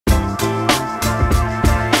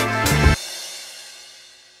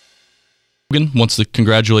Logan wants to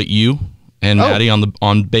congratulate you and Maddie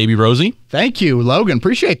on baby Rosie. Thank you, Logan.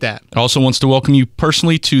 Appreciate that. Also wants to welcome you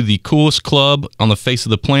personally to the coolest club on the face of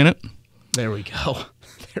the planet. There we go.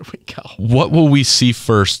 There we go. What will we see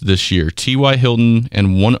first this year? T.Y. Hilton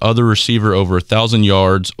and one other receiver over 1,000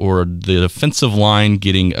 yards, or the defensive line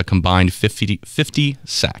getting a combined 50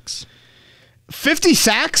 sacks? 50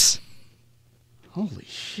 sacks? Holy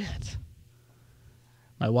shit.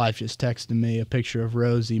 My wife just texted me a picture of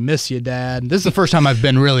Rosie. Miss you, Dad. This is the first time I've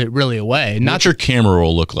been really away. What's your camera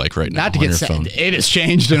roll look like right now? Not to get phone? It has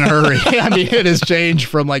changed in a hurry. I mean, it has changed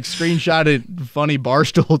from like screenshotted funny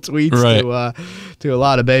Barstool tweets to a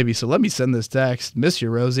lot of babies. So let me send this text. Miss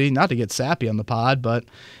you, Rosie. Not to get sappy on the pod, but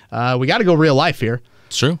we got to go real life here.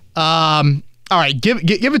 It's true. All right, give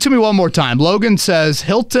it to me one more time. Logan says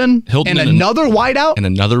Hilton and another wideout? And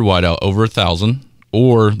another wideout over 1,000.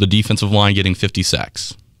 Or the defensive line getting 50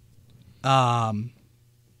 sacks. Hilton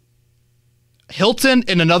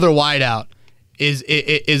and another wideout is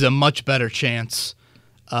a much better chance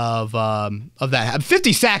of that.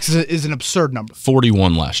 50 sacks is an absurd number.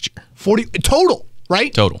 41 last year. 40 total,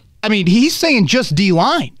 right? Total. I mean, he's saying just D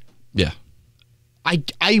line. Yeah. I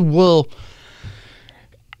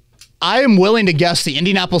am willing to guess the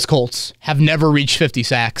Indianapolis Colts have never reached 50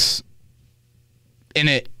 sacks in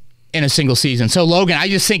a single season. So, Logan, I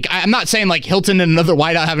just think, I'm not saying like Hilton and another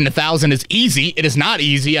wideout having 1,000 is easy. It is not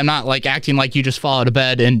easy. I'm not like acting like you just fall out of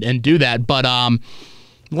bed and do that. But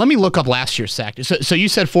let me look up last year's sack. So you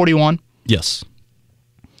said 41? Yes.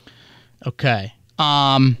 Okay.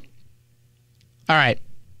 All right.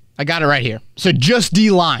 I got it right here. So just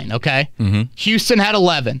D-line, okay? Mm-hmm. Houston had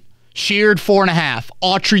 11. Sheard 4.5.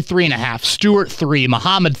 Autry 3.5. Stewart 3.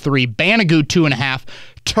 Muhammad 3. Banagoo 2.5.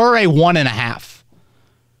 Toure 1.5.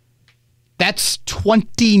 That's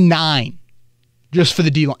 29 just for the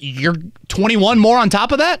D-line. You're 21 more on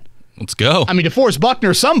top of that? Let's go. I mean, DeForest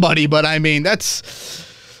Buckner, somebody, but I mean,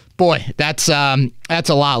 that's a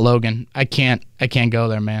lot, Logan. I can't go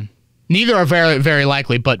there, man. Neither are very, very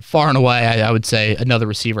likely, but far and away, I would say another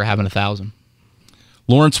receiver having 1,000.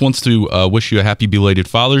 Lawrence wants to wish you a happy belated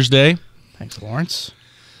Father's Day. Thanks, Lawrence.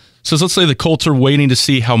 So let's say the Colts are waiting to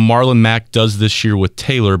see how Marlon Mack does this year with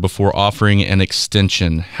Taylor before offering an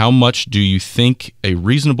extension. How much do you think a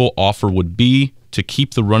reasonable offer would be to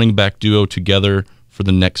keep the running back duo together for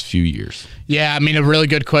the next few years? Yeah, I mean, a really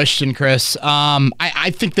good question, Chris.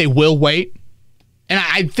 I think they will wait, and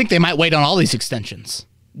I think they might wait on all these extensions,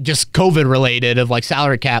 just COVID-related of like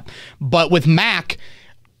salary cap. But with Mack,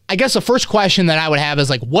 I guess the first question that I would have is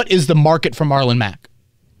like, what is the market for Marlon Mack?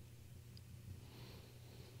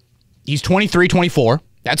 He's 23, 24.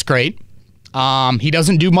 That's great. He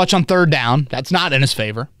doesn't do much on third down. That's not in his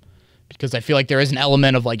favor because I feel like there is an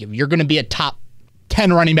element of like if you're going to be a top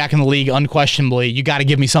 10 running back in the league, unquestionably, you got to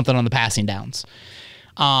give me something on the passing downs.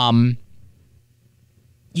 I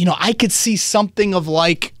could see something of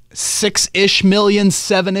like 6-ish million,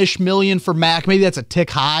 7-ish million for Mack. Maybe that's a tick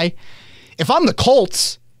high. If I'm the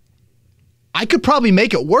Colts, I could probably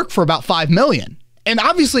make it work for about $5 million. And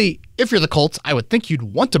obviously, if you're the Colts, I would think you'd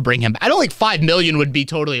want to bring him back. I don't think $5 million would be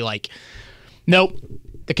totally like, nope,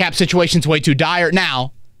 the cap situation's way too dire.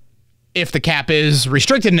 Now, if the cap is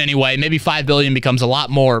restricted in any way, maybe $5 billion becomes a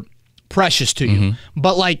lot more precious to you. Mm-hmm.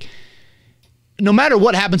 But like, no matter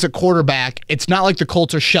what happens at quarterback, it's not like the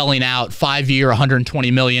Colts are shelling out 5-year,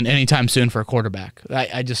 $120 million anytime soon for a quarterback.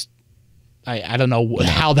 I don't know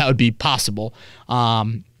how that would be possible.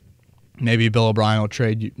 Maybe Bill O'Brien will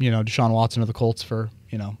trade, Deshaun Watson to the Colts for,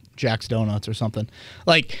 Jack's Donuts or something.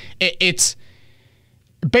 Like, it's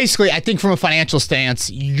basically, I think from a financial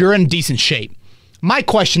stance, you're in decent shape. My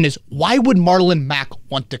question is, why would Marlon Mack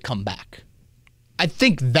want to come back? I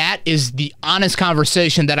think that is the honest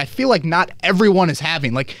conversation that I feel like not everyone is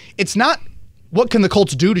having. Like, it's not what can the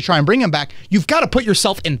Colts do to try and bring him back. You've got to put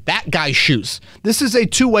yourself in that guy's shoes. This is a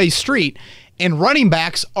two-way street, and running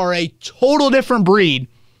backs are a total different breed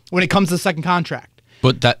when it comes to the second contract.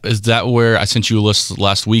 But is that where I sent you a list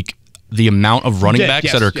last week? The amount of running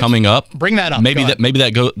backs that are coming up. Bring that up. Maybe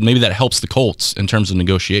that helps the Colts in terms of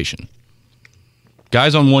negotiation.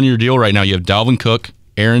 Guys on one-year deal right now. You have Dalvin Cook,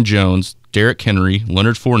 Aaron Jones, Derrick Henry,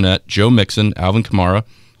 Leonard Fournette, Joe Mixon, Alvin Kamara,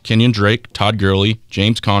 Kenyon Drake, Todd Gurley,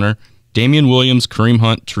 James Conner, Damian Williams, Kareem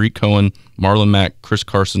Hunt, Tariq Cohen, Marlon Mack, Chris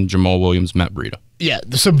Carson, Jamal Williams, Matt Breida. Yeah,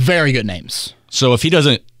 there's some very good names. So if he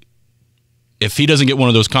doesn't get one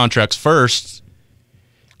of those contracts first,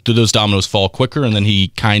 do those dominoes fall quicker and then he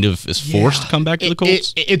kind of is forced to come back to the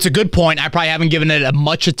Colts? It's a good point. I probably haven't given it as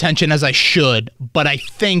much attention as I should, but I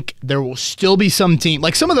think there will still be some team,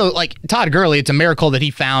 like some of the, like Todd Gurley, it's a miracle that he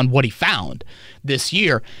found what he found this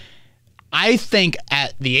year. I think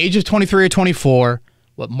at the age of 23 or 24,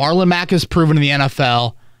 what Marlon Mack has proven in the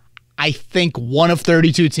NFL, I think one of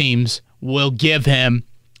 32 teams will give him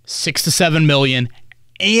 $6 to $7 million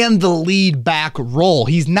and the lead back role.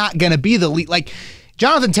 He's not going to be the lead. Like,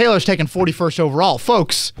 Jonathan Taylor's taken 41st overall.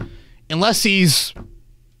 Folks, unless he's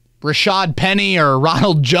Rashad Penny or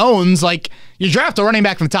Ronald Jones, like, you draft a running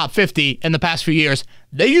back from the top 50 in the past few years,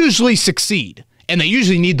 they usually succeed, and they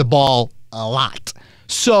usually need the ball a lot.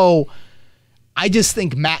 So I just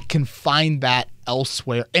think Matt can find that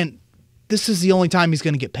elsewhere, and this is the only time he's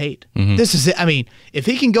going to get paid. This is it. I mean, if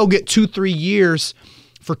he can go get 2-3 years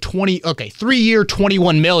for 3-year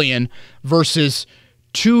 $21 million versus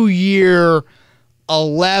 2-year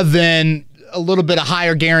 11, a little bit of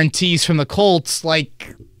higher guarantees from the Colts,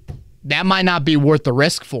 like, that might not be worth the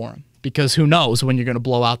risk for him, because who knows when you're going to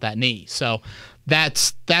blow out that knee. So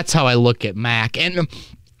that's how I look at Mack. And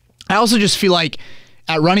I also just feel like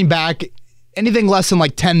at running back, anything less than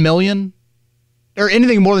like $10 million or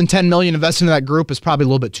anything more than $10 million invested in that group is probably a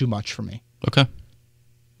little bit too much for me. Okay.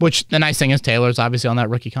 Which the nice thing is Taylor's obviously on that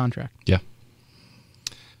rookie contract. Yeah.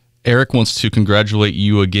 Eric wants to congratulate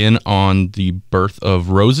you again on the birth of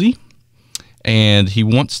Rosie, and he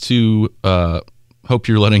wants to hope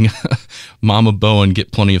you're letting Mama Bowen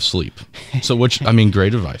get plenty of sleep. So,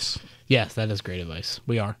 great advice. Yes, that is great advice.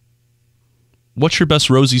 We are. What's your best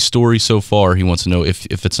Rosie story so far? He wants to know if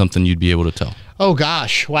it's something you'd be able to tell. Oh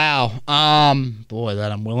gosh, wow. Boy,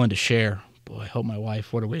 that I'm willing to share. Boy, I hope my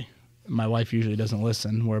wife. My wife usually doesn't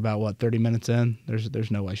listen. We're about 30 minutes in.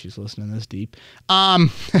 There's no way she's listening this deep. Like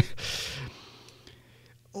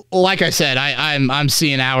I said, I'm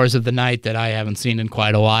seeing hours of the night that I haven't seen in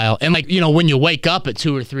quite a while. And when you wake up at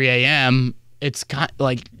 2 or 3 a.m., it's kind of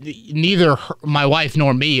like neither my wife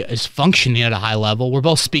nor me is functioning at a high level. We're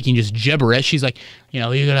both speaking just gibberish. She's like, you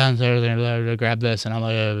go downstairs and grab this, and I'm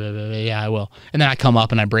like, yeah, I will. And then I come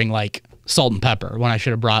up and I bring like salt and pepper when I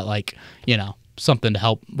should have brought something to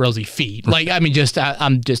help Rosie feed.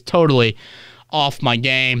 I'm just totally off my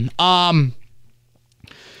game. I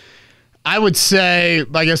would say,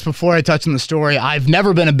 I guess before I touch on the story, I've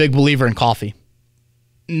never been a big believer in coffee.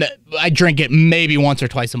 I drink it maybe once or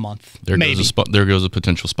twice a month. There goes a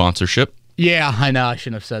potential sponsorship. Yeah, I know. I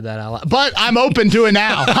shouldn't have said that out loud. But I'm open to it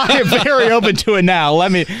now. I am very open to it now.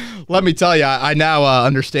 Let me tell you, I now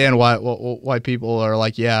understand why people are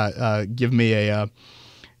like, give me a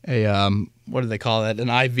what do they call it? An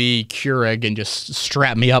IV Keurig and just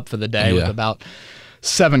strap me up for the day with about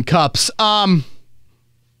 7 cups.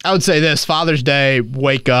 I would say this: Father's Day,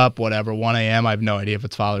 wake up, whatever, 1 a.m. I have no idea if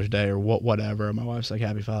it's Father's Day or whatever. My wife's like,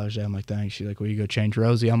 "Happy Father's Day." I'm like, "Thanks." She's like, "Will you go change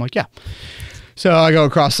Rosie?" I'm like, "Yeah." So I go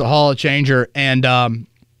across the hall to change her, and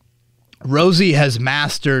Rosie has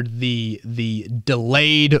mastered the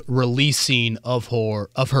delayed releasing of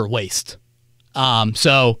her waist.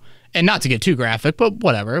 So, and not to get too graphic, but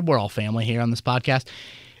whatever. We're all family here on this podcast.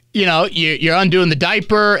 You're undoing the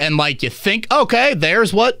diaper, and you think, okay,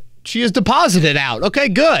 there's what she has deposited out. Okay,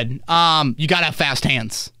 good. You got to have fast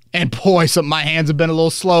hands. And boy, my hands have been a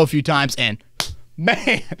little slow a few times. And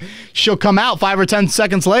man, she'll come out 5 or 10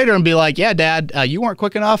 seconds later and be like, "Yeah, Dad, you weren't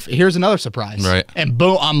quick enough. Here's another surprise." Right. And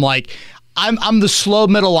boom, I'm like, I'm the slow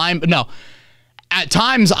middle line. No, at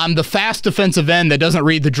times I'm the fast defensive end that doesn't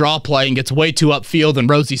read the draw play and gets way too upfield, and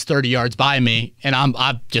Rosie's 30 yards by me, and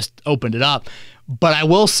I've just opened it up. But I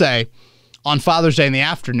will say, on Father's Day in the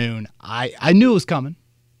afternoon, I knew it was coming.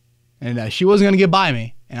 And she wasn't going to get by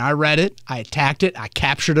me. And I read it. I attacked it. I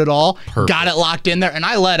captured it all. Perfect. Got it locked in there. And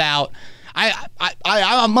I let out.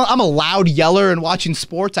 I'm a loud yeller in watching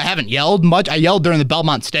sports. I haven't yelled much. I yelled during the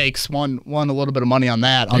Belmont Stakes. Won a little bit of money on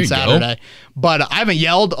that on Saturday. But I haven't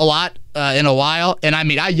yelled a lot in a while. And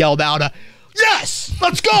I yelled out, "Yes,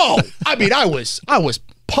 let's go!" I was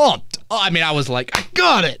pumped. I was like, I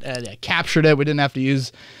got it. And I captured it. We didn't have to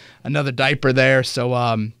use another diaper there.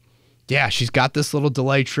 So, yeah, she's got this little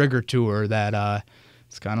delay trigger to her that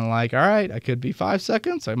it's kind of like, all right, I could be 5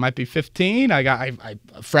 seconds. I might be 15. I got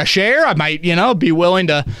fresh air. I might, be willing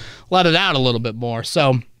to let it out a little bit more.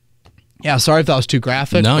 So, yeah, sorry if that was too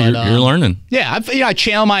graphic. No, but, you're learning. Yeah, I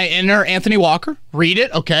channel my inner Anthony Walker. Read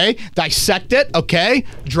it, okay. Dissect it, okay.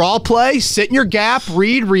 Draw play, sit in your gap,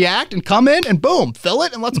 read, react, and come in, and boom, fill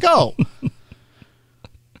it, and let's go.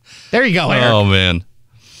 There you go, Eric. Oh, man.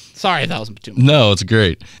 Sorry if that was too much. No, it's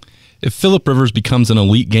great. If Phillip Rivers becomes an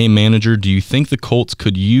elite game manager, do you think the Colts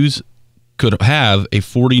could have a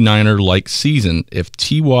 49er-like season? If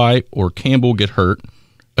T.Y. or Campbell get hurt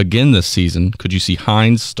again this season, could you see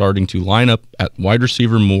Hines starting to line up at wide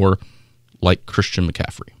receiver more like Christian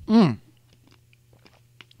McCaffrey?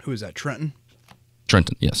 Who is that, Trenton?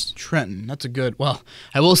 Trenton, yes. Trenton, that's a good. Well,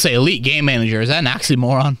 I will say elite game manager. Is that an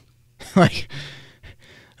oxymoron? Like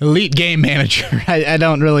elite game manager. I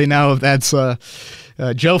don't really know if that's Joe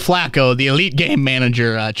Flacco, the elite game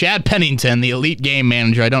manager. Chad Pennington, the elite game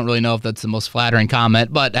manager. I don't really know if that's the most flattering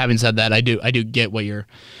comment. But having said that, I do get what you're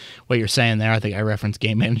saying there. I think I referenced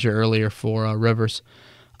game manager earlier for Rivers.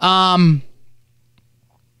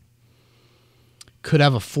 Could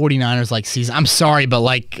have a 49ers-like season. I'm sorry, but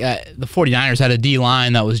the 49ers had a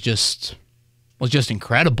D-line that was just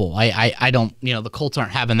incredible. I don't, the Colts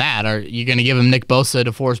aren't having that. Are you going to give him Nick Bosa,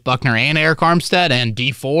 DeForest Buckner, and Eric Armstead, and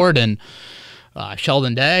D Ford, and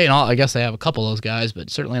Sheldon Day, and all? I guess they have a couple of those guys,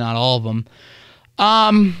 but certainly not all of them.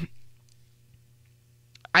 I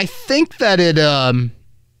think that it. I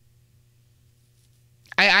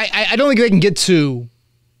don't think they can get to.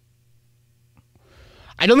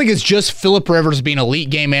 I don't think it's just Phillip Rivers being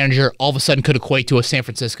elite game manager all of a sudden could equate to a San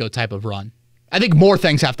Francisco type of run. I think more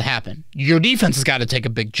things have to happen. Your defense has got to take a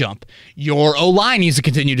big jump. Your O-line needs to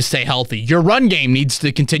continue to stay healthy. Your run game needs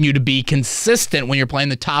to continue to be consistent when you're playing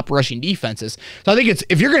the top rushing defenses. So I think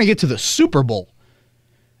if you're going to get to the Super Bowl,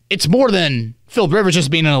 it's more than Phillip Rivers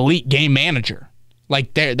just being an elite game manager. I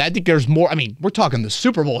think there's more. I mean, we're talking the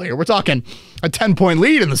Super Bowl here. We're talking a 10-point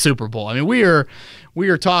lead in the Super Bowl. I mean, we are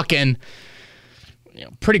talking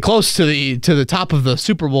pretty close to the top of the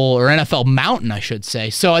Super Bowl or NFL mountain, I should say.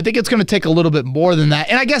 So I think it's going to take a little bit more than that.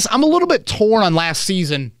 And I guess I'm a little bit torn on last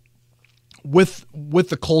season with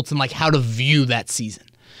the Colts and how to view that season.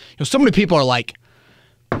 So many people are like,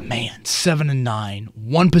 man, 7-9,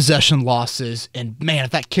 one possession losses, and man,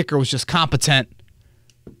 if that kicker was just competent,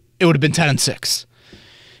 it would have been 10-6.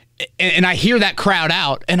 And I hear that crowd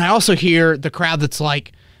out, and I also hear the crowd that's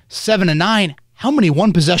like 7-9. How many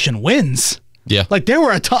one possession wins? Yeah. There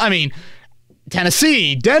were a ton. I mean,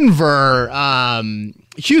 Tennessee, Denver,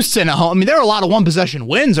 Houston at home. I mean, there were a lot of one-possession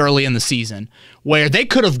wins early in the season where they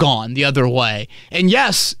could have gone the other way. And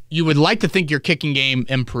yes, you would like to think your kicking game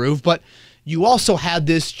improved, but you also had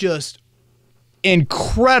this just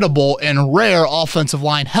incredible and rare offensive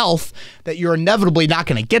line health that you're inevitably not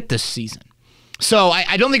going to get this season. So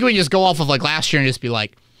I don't think we can just go off of last year and just be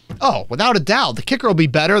like, oh, without a doubt, the kicker will be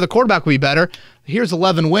better, the quarterback will be better. Here's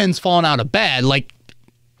 11 wins falling out of bed.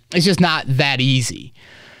 It's just not that easy.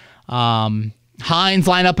 Hines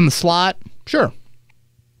line up in the slot, sure.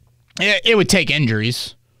 It would take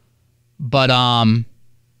injuries, but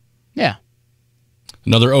yeah.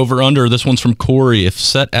 Another over-under. This one's from Corey. If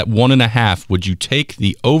set at 1.5, would you take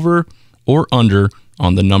the over or under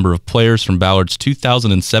on the number of players from Ballard's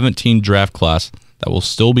 2017 draft class that will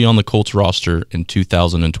still be on the Colts roster in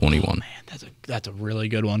 2021? Oh, man, that's a really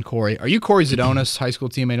good one, Corey. Are you Corey Zadonis, high school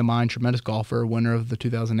teammate of mine, tremendous golfer, winner of the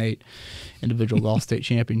 2008 individual golf state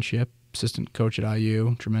championship, assistant coach at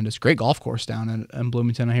IU, tremendous, great golf course down in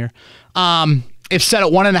Bloomington, I hear. If set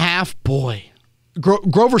at 1.5, boy,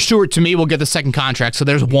 Grover Stewart to me will get the second contract, so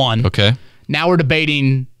there's one. Okay. Now we're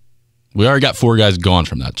debating. We already got 4 guys gone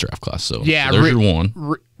from that draft class, so yeah, there's your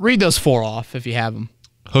one. Read those 4 off if you have them.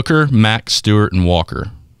 Hooker, Mack, Stewart, and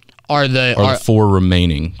Walker are the 4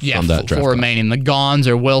 remaining from that draft 4 remaining. The Gons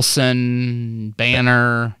are Wilson,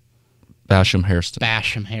 Banner, Basham,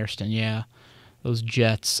 Hairston, yeah. Those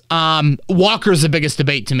Jets. Walker's the biggest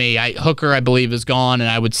debate to me. Hooker, I believe, is gone, and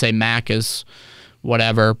I would say Mack is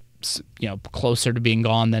whatever, closer to being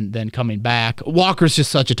gone than coming back. Walker's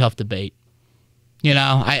just such a tough debate.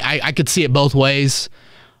 I could see it both ways.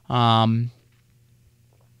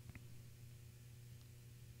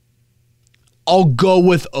 I'll go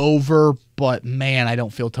with over, but man, I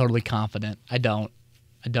don't feel totally confident. I don't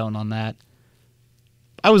on that.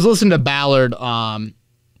 I was listening to Ballard on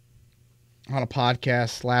a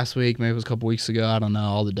podcast last week, maybe it was a couple weeks ago. I don't know.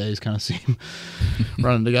 All the days kind of seem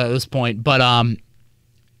running together at this point. But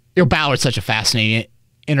Ballard's such a fascinating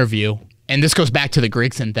interview. And this goes back to the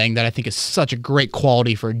Grigson thing that I think is such a great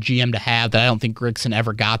quality for a GM to have that I don't think Grigson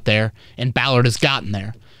ever got there, and Ballard has gotten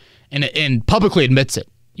there, and publicly admits it.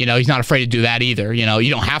 He's not afraid to do that either. You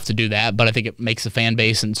don't have to do that, but I think it makes the fan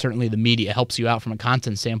base and certainly the media helps you out from a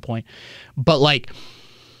content standpoint. But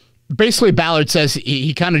basically Ballard says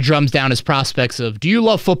he kind of drums down his prospects of, do you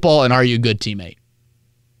love football and are you a good teammate?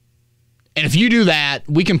 And if you do that,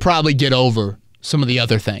 we can probably get over some of the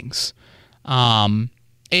other things. And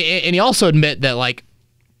he also admit that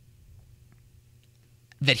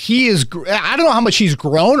that he is, I don't know how much he's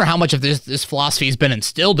grown or how much of this philosophy has been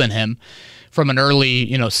instilled in him from an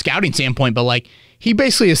early, scouting standpoint, but he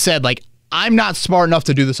basically has said, I'm not smart enough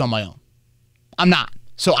to do this on my own. I'm not.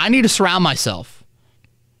 So I need to surround myself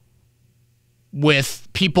with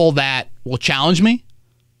people that will challenge me,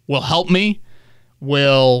 will help me,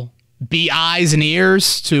 will be eyes and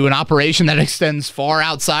ears to an operation that extends far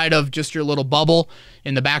outside of just your little bubble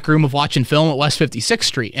in the back room of watching film at West 56th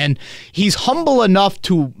Street. And he's humble enough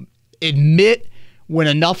to admit when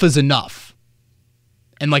enough is enough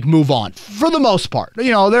and like move on for the most part.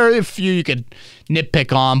 You know, there are a few you could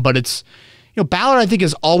nitpick on, but it's, you know, Ballard, I think,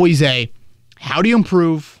 is always a, how do you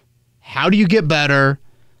improve? How do you get better?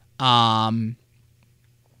 How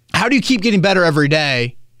do you keep getting better every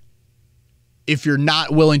day if you're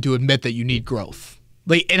not willing to admit that you need growth?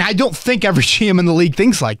 Like, and I don't think every GM in the league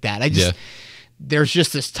thinks like that. There's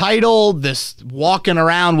just this title, this walking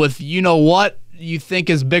around with, you know what you think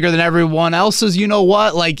is bigger than everyone else's, you know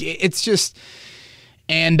what? Like, it's just,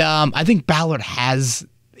 and I think Ballard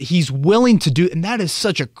he's willing to do, and that is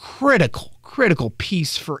such a critical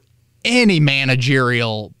piece for any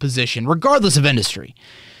managerial position, regardless of industry.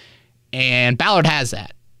 And Ballard has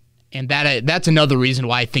that. And that's another reason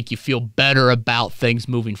why I think you feel better about things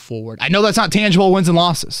moving forward. I know that's not tangible wins and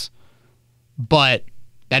losses, but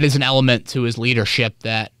that is an element to his leadership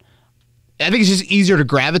that I think is just easier to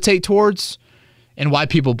gravitate towards and why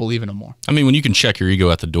people believe in him more. I mean, when you can check your ego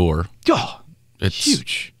at the door, it's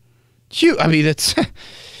huge. I mean, it's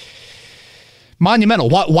monumental.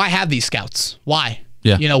 Why have these scouts? Why?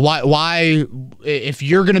 Yeah. You know, why if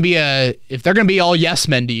they're going to be all yes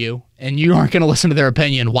men to you and you aren't going to listen to their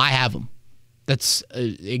opinion, why have them? That's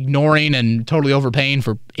ignoring and totally overpaying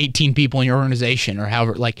for 18 people in your organization or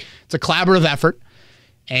however. Like, it's a collaborative effort,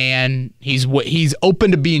 and he's open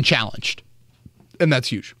to being challenged, and that's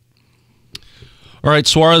huge. All right,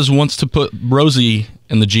 Suarez wants to put Rosie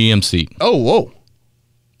in the GM seat. Oh, whoa.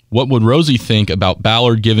 What would Rosie think about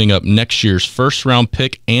Ballard giving up next year's first-round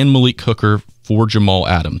pick and Malik Hooker for Jamal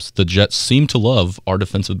Adams? The Jets seem to love our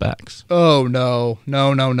defensive backs. Oh, no.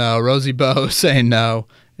 Rosie Bo saying no,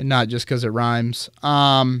 and not just because it rhymes.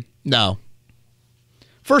 No.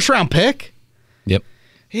 First-round pick? Yep.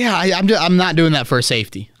 Yeah, I'm not doing that for a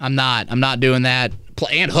safety. I'm not doing that.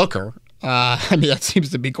 And Hooker. I mean, that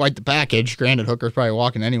seems to be quite the package. Granted, Hooker's probably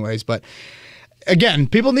walking anyways, but again,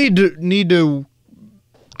 people need to.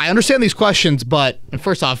 I understand these questions, but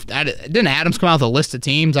first off, didn't Adams come out with a list of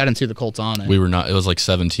teams? I didn't see the Colts on it. We were not. It was like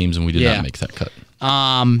 7 teams, and we did not make that cut.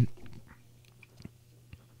 I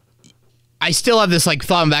still have this like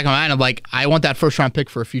thought in the back of my mind of like, I want that first round pick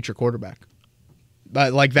for a future quarterback.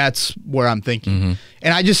 But like, that's where I'm thinking. Mm-hmm.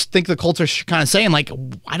 And I just think the Colts are kind of saying like,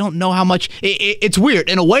 I don't know how much. It's weird.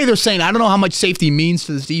 In a way, they're saying, I don't know how much safety means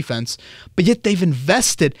to this defense, but yet they've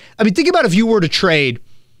invested. I mean, think about if you were to trade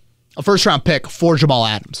a first-round pick for Jamal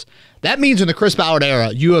Adams. That means in the Chris Ballard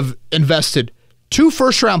era, you have invested 2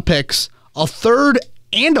 first-round picks, a third,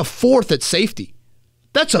 and a fourth at safety.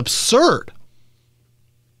 That's absurd.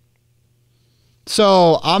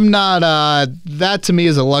 So I'm not, that to me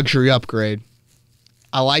is a luxury upgrade.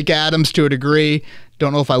 I like Adams to a degree.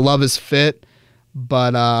 Don't know if I love his fit,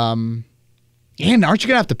 but, and aren't you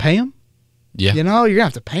going to have to pay him? Yeah. You know, you're going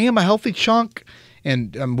to have to pay him a healthy chunk.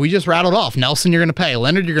 And we just rattled off. Nelson, you're going to pay.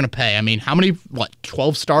 Leonard, you're going to pay. I mean, how many,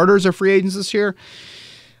 12 starters are free agents this year?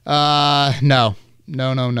 No.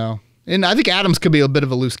 And I think Adams could be a bit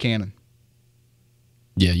of a loose cannon.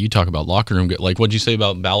 Yeah, you talk about locker room. Like, what'd you say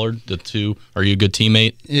about Ballard? The two, are you a good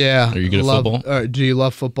teammate? Yeah. Are you good at football? Do you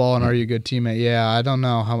love football, and are you a good teammate? Yeah, I don't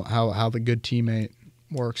know how the good teammate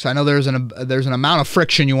works. I know there's an amount of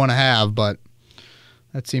friction you want to have, but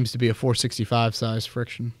that seems to be a 465 size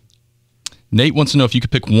friction. Nate wants to know if you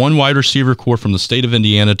could pick one wide receiver core from the state of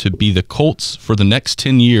Indiana to be the Colts for the next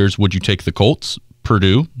 10 years. Would you take the Colts,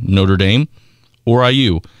 Purdue, Notre Dame, or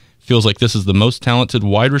IU? Feels like this is the most talented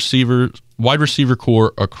wide receiver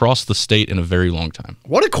core across the state in a very long time.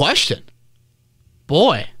 What a question.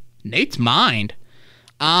 Boy, Nate's mind.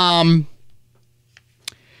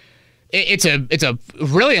 It's a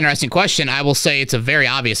really interesting question. I will say it's a very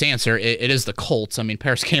obvious answer. It is the Colts. I mean,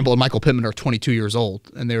 Paris Campbell and Michael Pittman are 22 years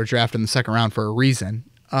old, and they were drafted in the second round for a reason.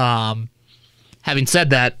 Having said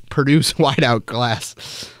that, Purdue's wideout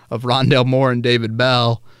class of Rondale Moore and David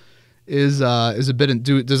Bell is a bit.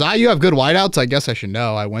 Does IU have good wideouts? I guess I should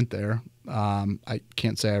know. I went there. I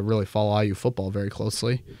can't say I really follow IU football very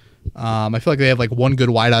closely. I feel like they have like one good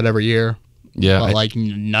wideout every year. Yeah, but like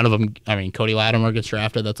none of them. I mean, Cody Latimer gets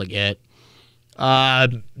drafted. That's like it.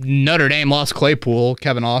 Notre Dame lost Claypool.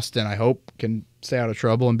 Kevin Austin, I hope, can stay out of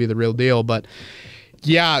trouble and be the real deal. But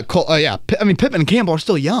yeah, I mean, Pittman and Campbell are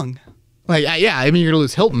still young. Like, I mean, you're gonna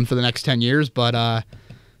lose Hilton for the next 10 years, but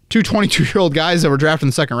 2 22-year-old guys that were drafted in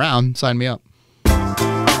the second round, sign me up.